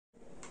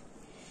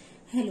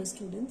Hello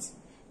students,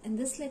 in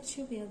this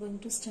lecture we are going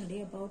to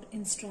study about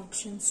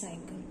instruction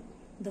cycle,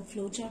 the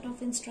flowchart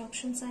of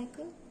instruction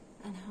cycle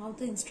and how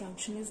the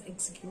instruction is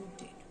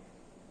executed.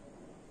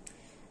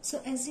 So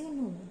as you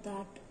know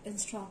that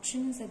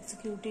instruction is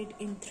executed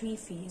in three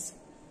phases.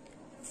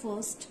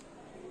 First,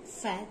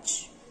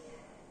 fetch,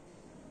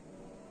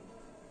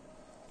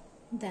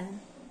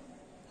 then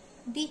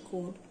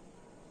decode,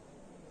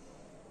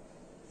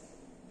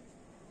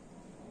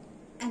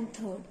 and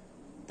third,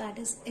 that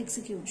is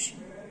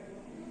execution.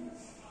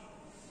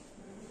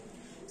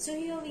 So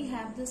here we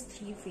have this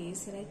three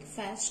phase, like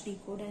fetch,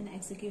 decode and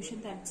execution.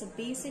 That's a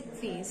basic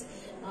phase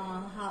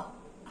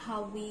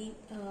how we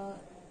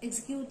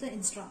execute the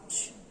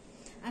instruction.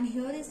 And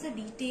here is the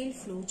detailed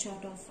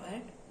flowchart of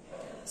it.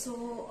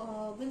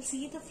 So we'll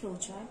see the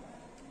flowchart.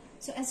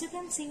 So as you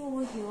can see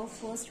over here,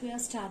 first we are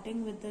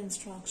starting with the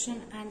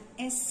instruction and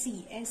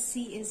SC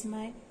is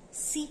my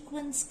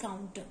sequence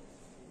counter.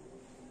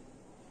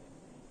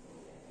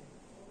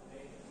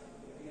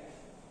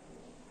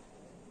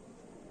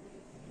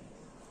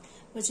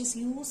 Which is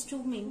used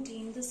to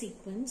maintain the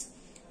sequence,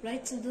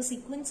 right? So the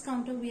sequence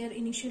counter, we are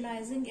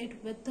initializing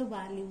it with the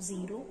value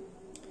 0.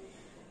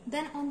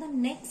 Then on the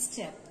next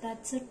step,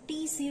 that's a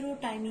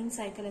T0 timing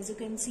cycle. As you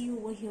can see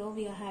over here,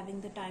 we are having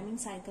the timing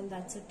cycle,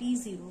 that's a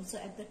T0. So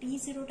at the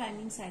T0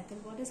 timing cycle,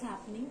 what is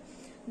happening?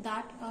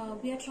 That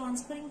we are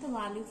transferring the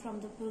value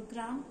from the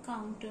program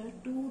counter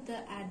to the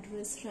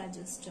address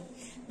register.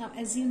 Now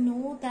as you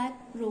know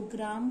that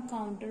program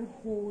counter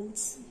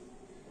holds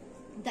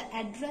the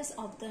address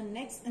of the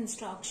next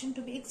instruction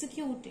to be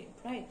executed,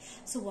 right?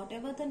 So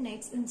whatever the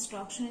next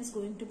instruction is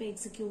going to be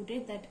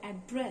executed, that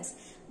address,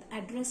 the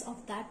address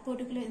of that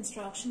particular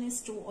instruction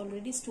is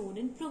already stored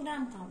in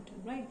program counter,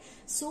 right?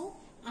 So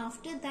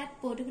after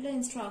that particular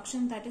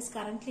instruction that is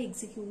currently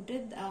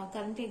executed,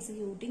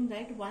 executing,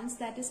 right, once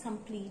that is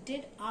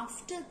completed,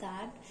 after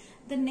that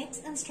the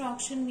next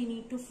instruction we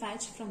need to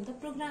fetch from the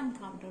program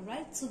counter,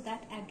 right? So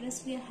that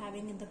address we are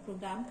having in the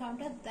program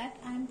counter, that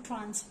I am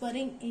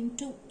transferring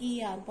into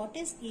AR. What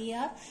is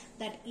AR?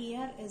 That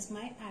AR is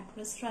my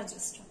address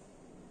register.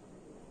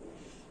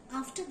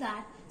 After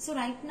that, so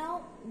right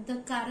now the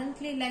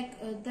currently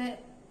the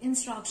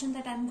instruction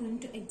that I'm going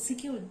to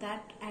execute,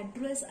 that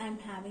address I'm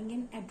having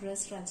in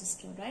address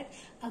register, right?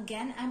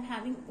 Again, I'm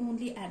having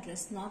only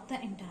address, not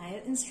the entire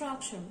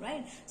instruction,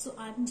 right? So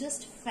I'm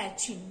just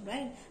fetching,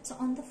 right? So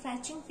on the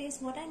fetching phase,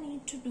 what I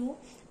need to do,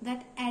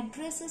 that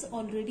address is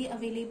already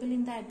available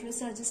in the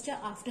address register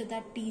after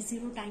that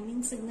T0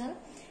 timing signal.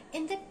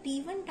 In the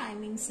T1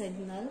 timing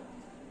signal,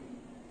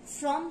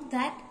 from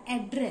that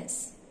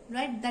address,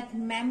 right, that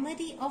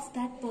memory of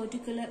that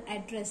particular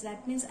address,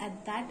 that means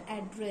at that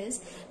address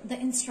the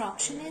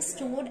instruction is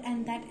stored,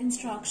 and that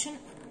instruction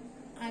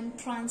I'm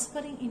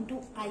transferring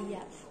into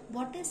IR.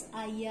 What is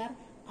IR?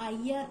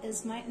 IR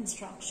is my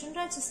instruction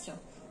register,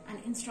 and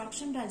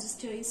instruction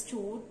register is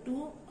stored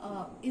to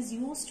is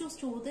used to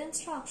store the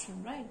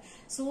instruction, right?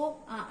 So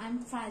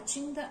I'm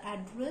fetching the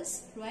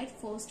address, right,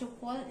 first of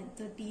all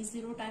the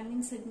T0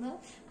 timing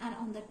signal, and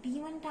on the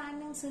T1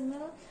 timing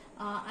signal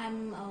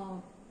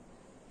I'm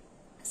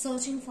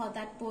searching for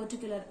that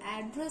particular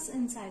address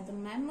inside the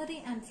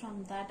memory, and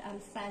from that I'll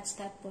fetch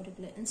that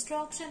particular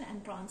instruction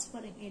and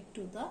transferring it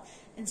to the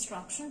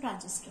instruction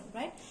register,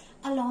 right?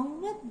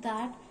 Along with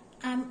that,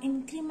 I'm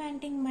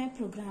incrementing my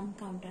program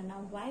counter.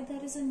 Now why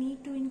there is a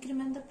need to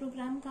increment the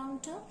program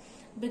counter?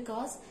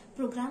 Because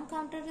program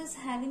counter is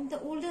having the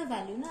older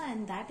value now,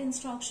 and that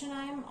instruction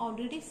I am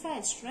already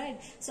fetched,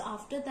 right? So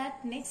after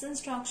that, next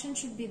instruction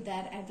should be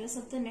there, address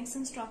of the next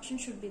instruction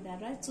should be there,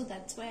 right? So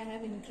that's why I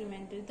have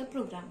incremented the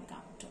program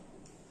counter.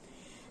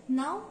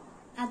 Now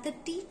at the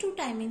T2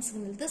 timing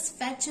signal, this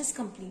fetch is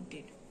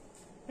completed,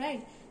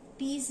 right?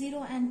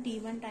 T0 and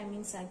T1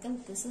 timing cycle,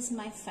 this is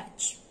my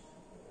fetch,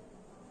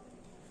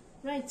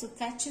 right? So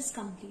fetch is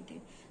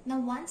completed. Now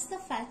once the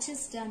fetch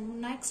is done,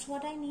 next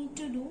what I need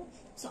to do,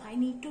 so I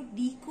need to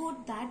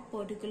decode that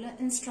particular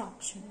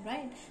instruction,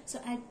 right?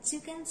 So as you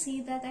can see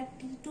that at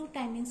T2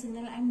 timing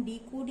signal, I'm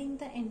decoding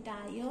the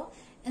entire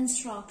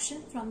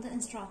instruction from the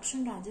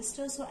instruction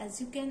register. So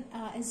as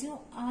you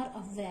are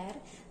aware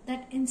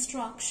that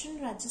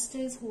instruction register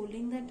is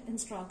holding that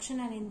instruction,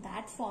 and in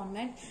that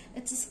format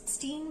it's a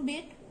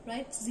 16-bit,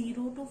 right,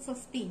 0 to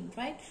 15,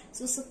 right?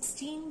 So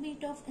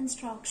 16-bit of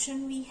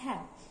instruction we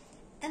have,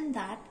 and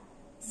that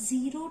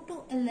 0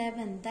 to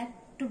 11, that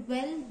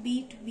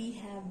 12-bit we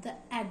have the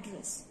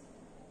address,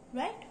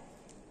 right?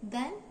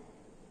 Then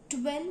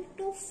 12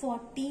 to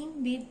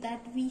 14-bit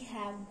that we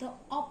have the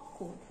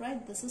opcode,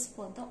 right? This is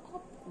for the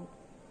opcode.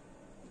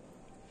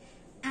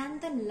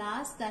 And the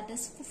last, that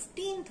is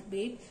 15th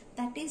bit,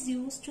 that is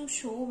used to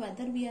show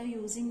whether we are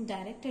using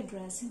direct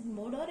addressing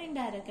mode or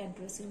indirect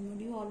addressing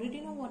mode. You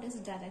already know what is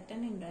direct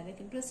and indirect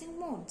addressing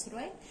modes,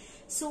 right?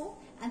 So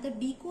at the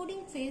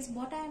decoding phase,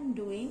 what I am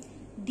doing,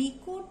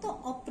 decode the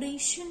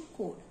operation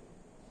code,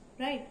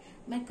 right?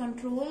 My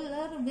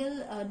controller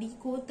will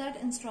decode that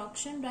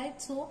instruction,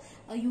 right? So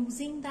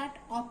using that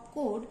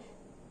opcode,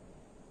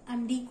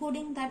 I'm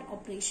decoding that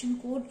operation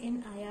code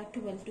in IR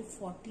 12 to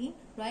 14,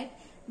 right?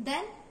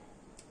 Then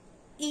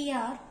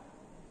ER,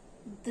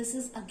 this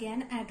is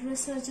again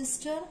address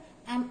register.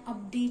 I'm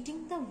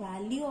updating the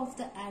value of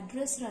the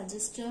address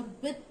register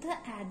with the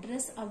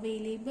address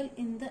available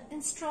in the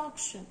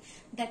instruction.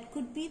 That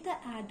could be the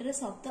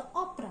address of the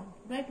operand,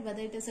 right?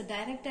 Whether it is a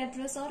direct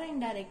address or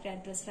indirect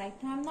address.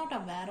 Right now I'm not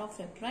aware of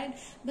it, right?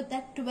 But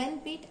that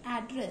 12-bit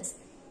address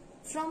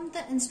from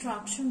the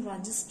instruction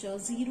register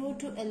 0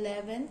 to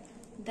 11,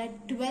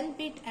 that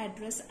 12-bit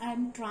address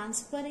I'm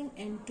transferring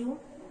into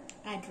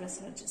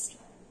address register,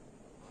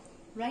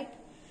 right?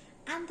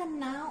 And then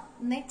now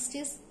next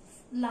is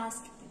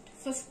last bit,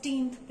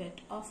 15th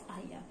bit of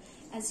IR.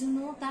 As you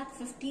know that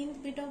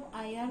 15th bit of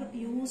IR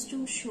used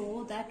to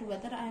show that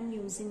whether I am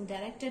using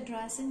direct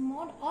addressing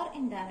mode or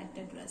indirect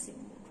addressing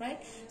mode,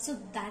 right? So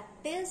that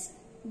is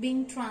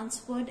being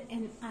transferred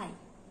in I,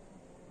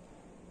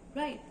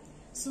 right?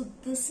 So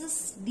this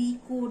is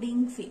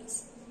decoding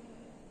phase.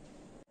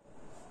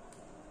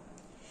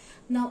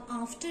 Now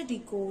after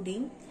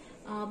decoding,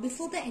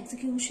 before the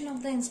execution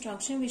of the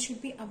instruction, we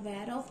should be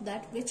aware of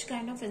that which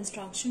kind of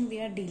instruction we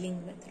are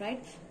dealing with,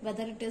 right?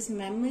 Whether it is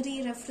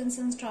memory reference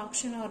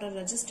instruction or a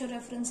register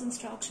reference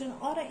instruction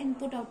or an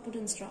input output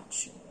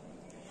instruction.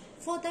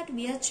 For that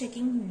we are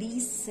checking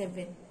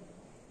D7,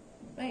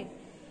 right?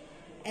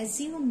 As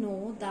you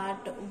know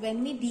that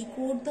when we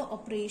decode the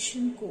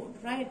operation code,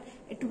 right,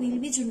 it will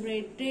be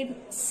generated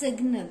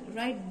signal,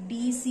 right,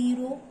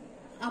 D0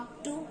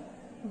 up to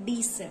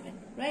D7,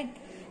 right?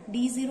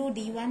 D0,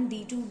 D1,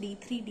 D2,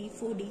 D3,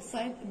 D4,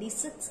 D5,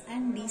 D6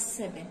 and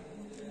D7.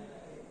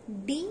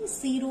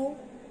 D0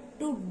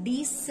 to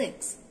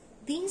D6,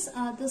 these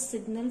are the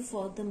signal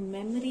for the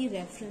memory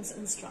reference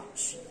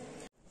instruction.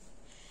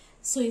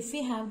 So if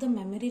we have the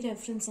memory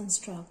reference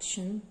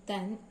instruction,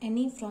 then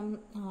any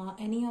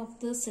of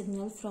the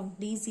signal from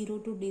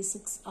D0 to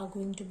D6 are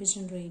going to be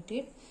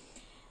generated,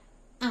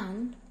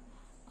 and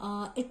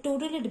it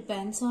totally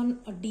depends on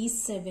a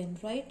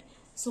D7, right?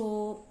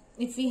 So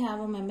if we have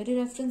a memory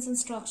reference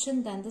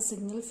instruction, then the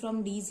signal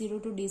from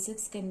D0 to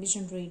D6 can be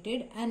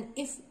generated, and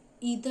if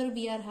either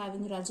we are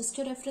having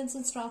register reference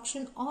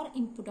instruction or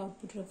input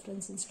output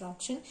reference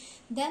instruction,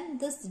 then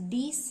this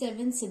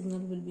D7 signal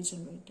will be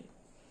generated.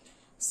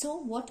 So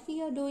what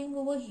we are doing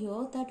over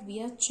here, that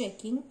we are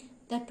checking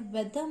that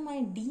whether my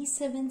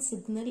D7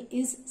 signal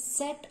is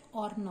set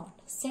or not.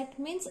 Set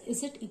means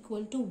is it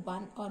equal to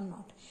 1 or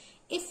not.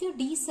 If your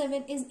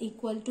D7 is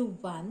equal to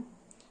 1,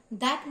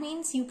 that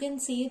means you can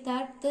say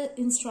that the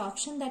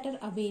instruction that are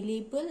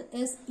available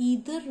is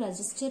either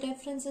register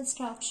reference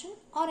instruction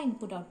or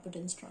input output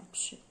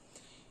instruction.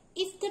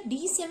 If the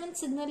D7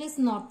 signal is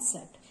not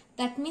set,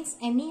 that means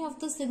any of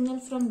the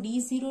signal from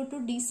D0 to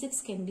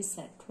D6 can be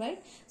set,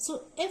 right?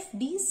 So if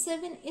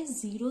D7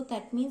 is 0,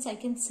 that means I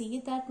can say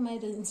that my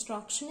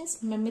instruction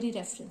is memory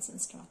reference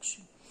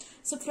instruction.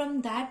 So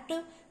from that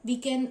we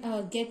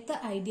can get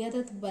the idea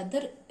that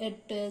whether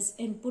it is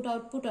input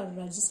output or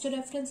register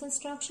reference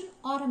instruction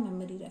or a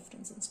memory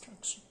reference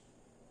instruction.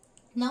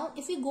 Now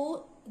if we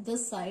go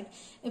this side,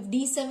 if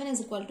D7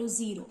 is equal to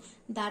 0,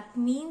 that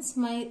means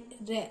my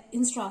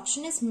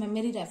instruction is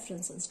memory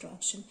reference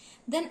instruction.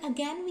 Then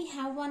again we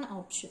have one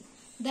option,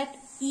 that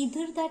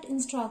either that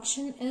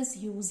instruction is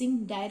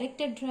using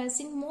direct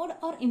addressing mode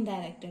or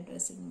indirect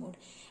addressing mode.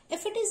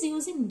 If it is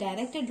using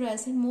direct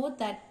addressing mode,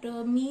 that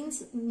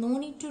means no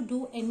need to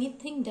do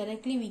anything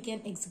directly, we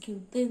can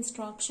execute the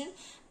instruction.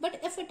 But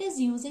if it is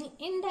using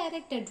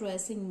indirect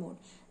addressing mode,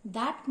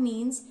 that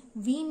means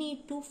we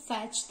need to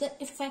fetch the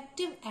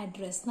effective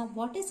address. Now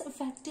what is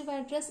effective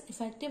address?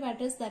 Effective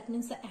address, that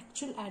means the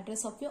actual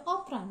address of your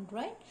operand,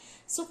 right?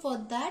 So for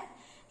that,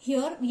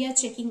 here we are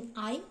checking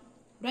I,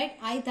 right?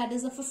 I, that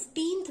is the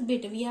 15th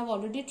bit. We have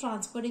already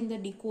transferred in the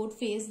decode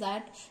phase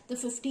that the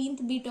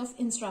 15th bit of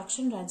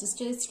instruction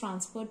register is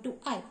transferred to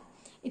I.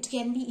 It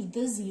can be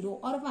either 0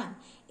 or 1.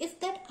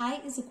 If that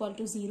I is equal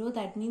to 0,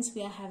 that means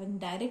we are having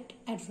direct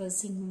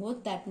addressing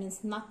mode. That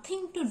means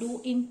nothing to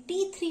do in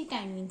T3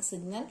 timing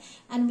signal,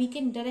 and we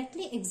can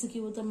directly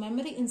execute the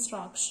memory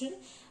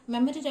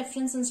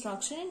reference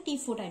instruction in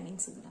T4 timing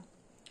signal.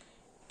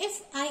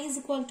 If I is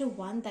equal to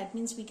 1, that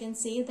means we can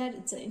say that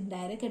it's an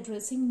indirect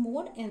addressing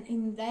mode, and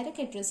in direct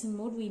addressing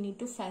mode we need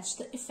to fetch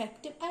the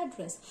effective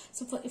address.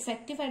 So for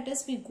effective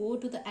address, we go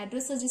to the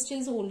address register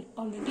is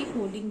already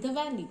holding the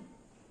value,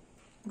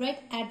 right?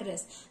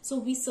 Address. So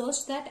we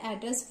search that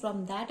address,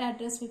 from that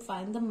address we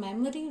find the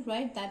memory,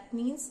 right? That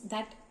means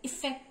that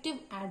effective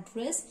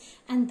address,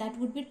 and that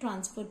would be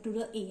transferred to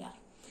the AR,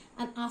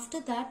 and after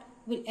that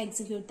we'll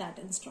execute that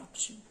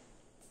instruction.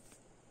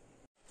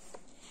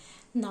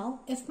 Now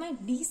if my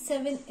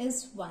D7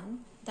 is 1,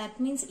 that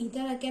means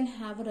either I can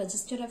have a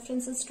register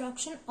reference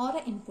instruction or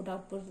an input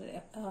output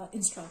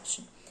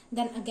instruction.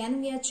 Then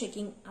again we are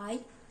checking I,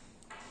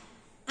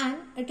 and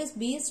it is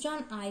based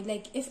on I.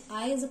 Like if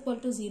I is equal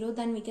to 0,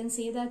 then we can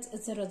say that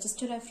it's a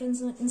register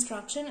reference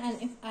instruction, and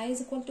if I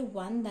is equal to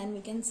 1, then we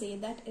can say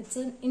that it's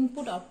an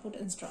input output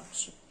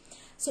instruction.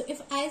 So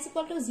if I is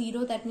equal to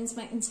 0, that means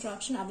my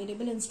instruction,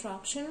 available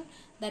instruction,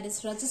 that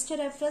is register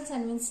reference,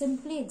 and we'll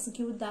simply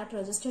execute that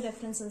register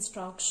reference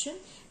instruction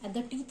at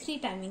the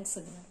T3 timing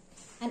signal.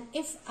 And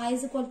if I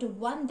is equal to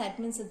 1, that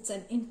means it's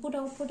an input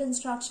output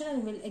instruction,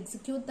 and we'll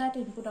execute that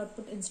input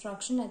output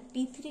instruction at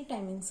T3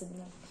 timing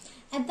signal.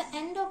 At the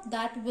end of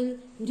that, we'll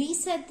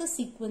reset the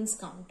sequence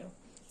counter.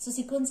 So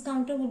sequence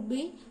counter will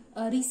be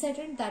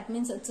resetted, that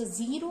means it's a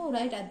 0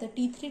 right at the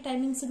T3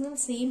 timing signal,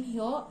 same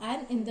here,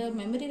 and in the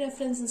memory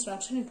reference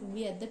instruction it will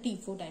be at the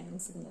T4 timing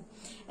signal.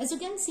 As you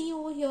can see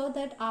over here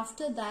that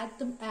after that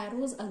the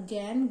arrows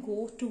again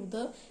go to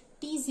the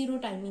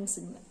T0 timing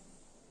signal.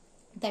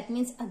 That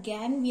means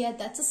again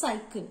that's a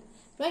cycle,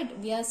 right?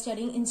 We are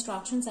studying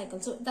instruction cycle,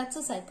 so that's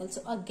a cycle.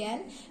 So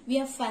again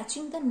we are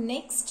fetching the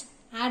next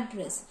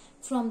address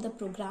from the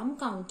program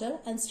counter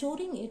and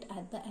storing it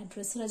at the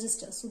address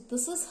register. So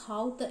this is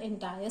how the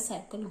entire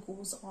cycle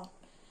goes on.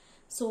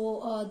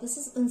 So this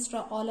is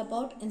all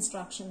about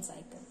instruction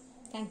cycle.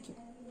 Thank you.